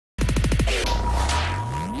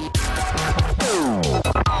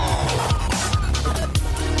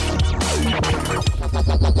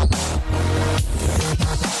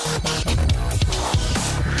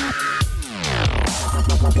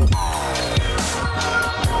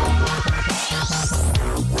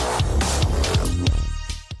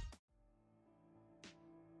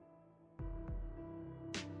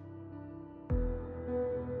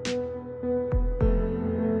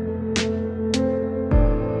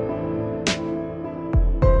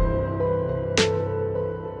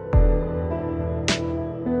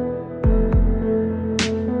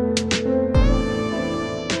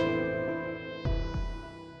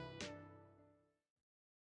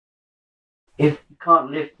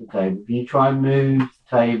can't lift the table. Can you try and move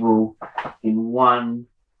the table in one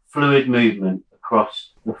fluid movement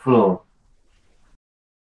across the floor?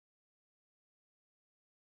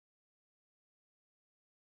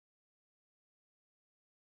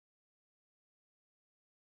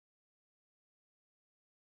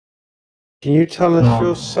 Can you tell us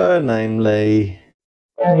your surname, Lee?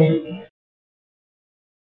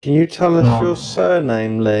 Can you tell us your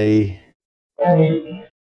surname, Lee?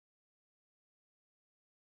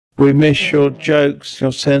 We miss your jokes,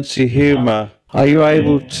 your sense of humour. Are you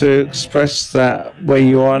able to express that where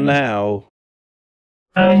you are now?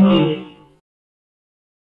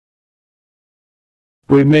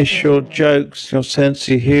 We miss your jokes, your sense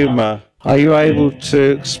of humour. Are you able to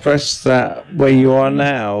express that where you are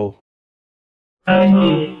now?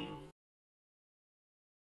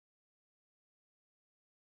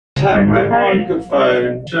 Tap the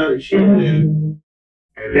microphone, don't you?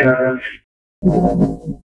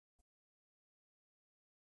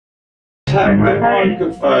 Tap the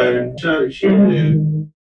microphone, don't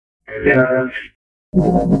you?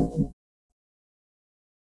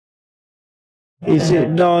 Is it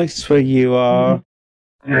nice where you are?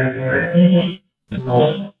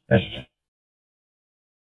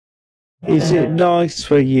 Is it nice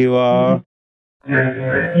where you are?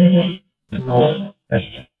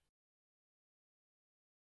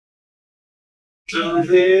 Still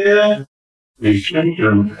here?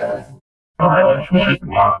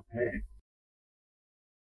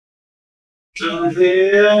 Still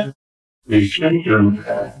here? Do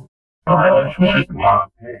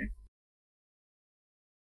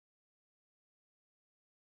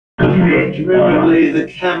you remember Lee, the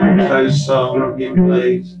Camco song you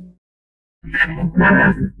played? Do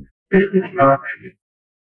you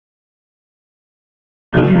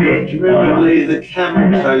remember Lee, the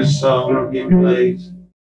Camco song you played?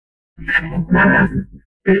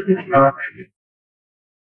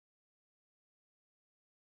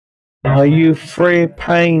 Are you free of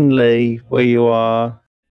pain, Lee, where you are?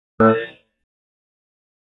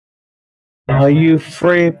 Are you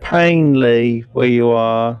free of pain, Lee, where you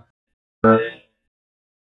are?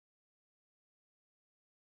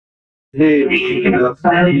 Here,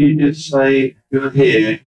 you just say you're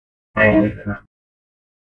here.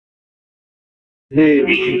 Here,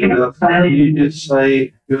 you just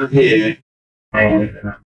say you're here.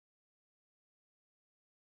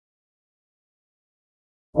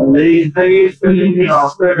 Lee, how are you feeling your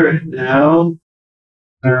spirit now?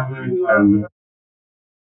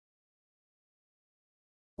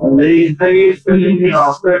 Lee, how are you feeling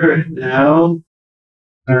your spirit now?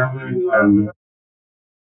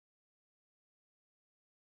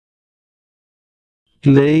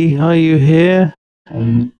 Lee, are you here?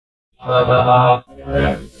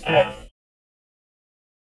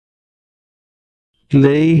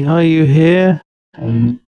 Lee, are you here?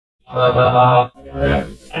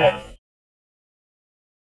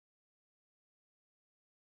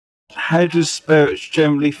 How do spirits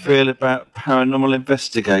generally feel about paranormal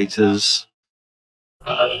investigators?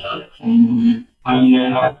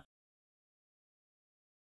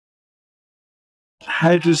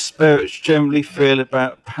 How do spirits generally feel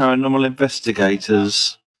about paranormal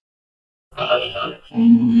investigators?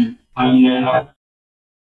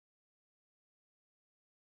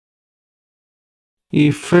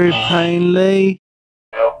 You through pain, Lee?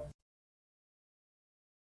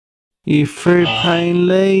 You through pain,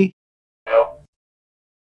 Lee?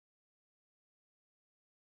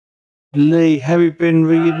 Lee, have you been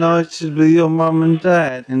reunited with your mum and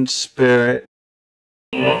dad in spirit?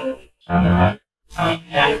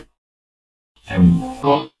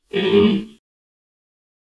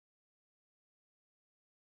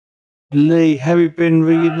 Lee, have you been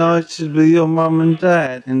reunited with your mum and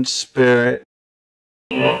dad in spirit?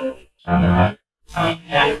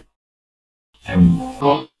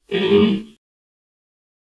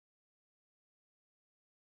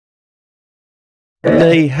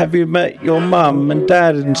 Lee, have you met your mum and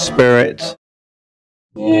dad in spirit?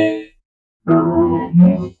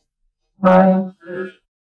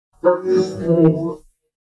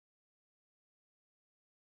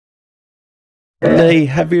 Lee,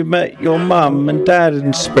 have you met your mum and dad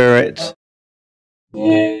in spirit?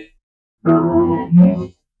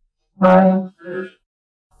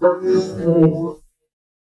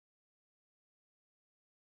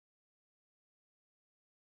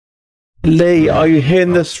 Lee, are you here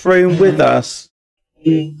in this room with us?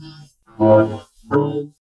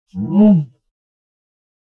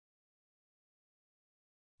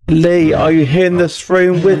 Lee, are you here in this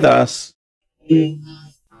room with us?